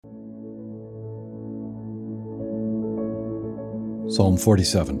Psalm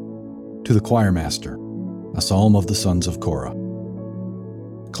 47. To the choir master, a psalm of the sons of Korah.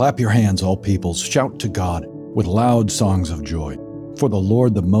 Clap your hands, all peoples, shout to God with loud songs of joy. For the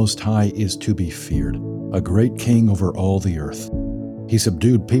Lord the Most High is to be feared, a great king over all the earth. He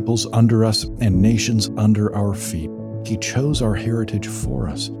subdued peoples under us and nations under our feet. He chose our heritage for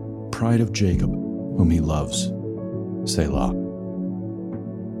us, pride of Jacob, whom he loves. Selah.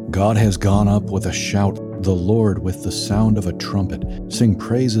 God has gone up with a shout, the Lord with the sound of a trumpet. Sing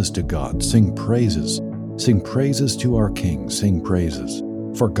praises to God, sing praises. Sing praises to our King, sing praises.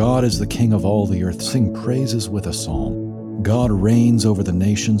 For God is the King of all the earth, sing praises with a psalm. God reigns over the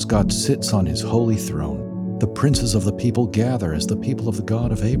nations, God sits on his holy throne. The princes of the people gather as the people of the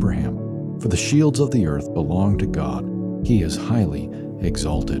God of Abraham. For the shields of the earth belong to God. He is highly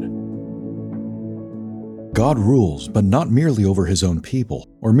exalted. God rules, but not merely over his own people,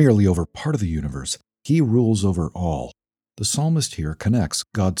 or merely over part of the universe. He rules over all. The psalmist here connects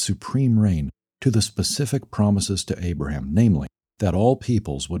God's supreme reign to the specific promises to Abraham, namely, that all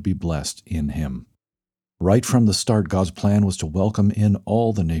peoples would be blessed in him. Right from the start, God's plan was to welcome in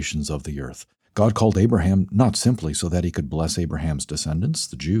all the nations of the earth. God called Abraham not simply so that he could bless Abraham's descendants,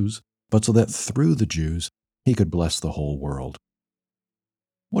 the Jews, but so that through the Jews, he could bless the whole world.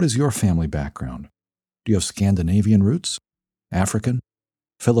 What is your family background? Do you have Scandinavian roots? African?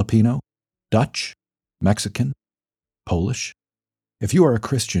 Filipino? Dutch? Mexican? Polish? If you are a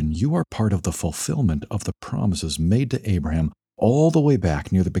Christian, you are part of the fulfillment of the promises made to Abraham all the way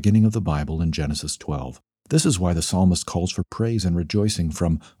back near the beginning of the Bible in Genesis 12. This is why the psalmist calls for praise and rejoicing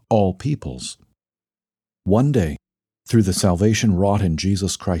from all peoples. One day, through the salvation wrought in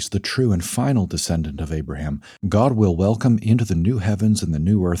Jesus Christ, the true and final descendant of Abraham, God will welcome into the new heavens and the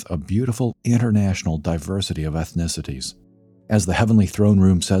new earth a beautiful international diversity of ethnicities. As the heavenly throne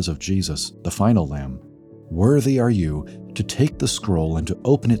room says of Jesus, the final Lamb, "Worthy are you to take the scroll and to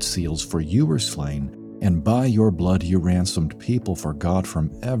open its seals, for you were slain, and by your blood you ransomed people for God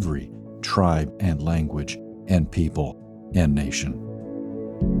from every tribe and language and people and nation."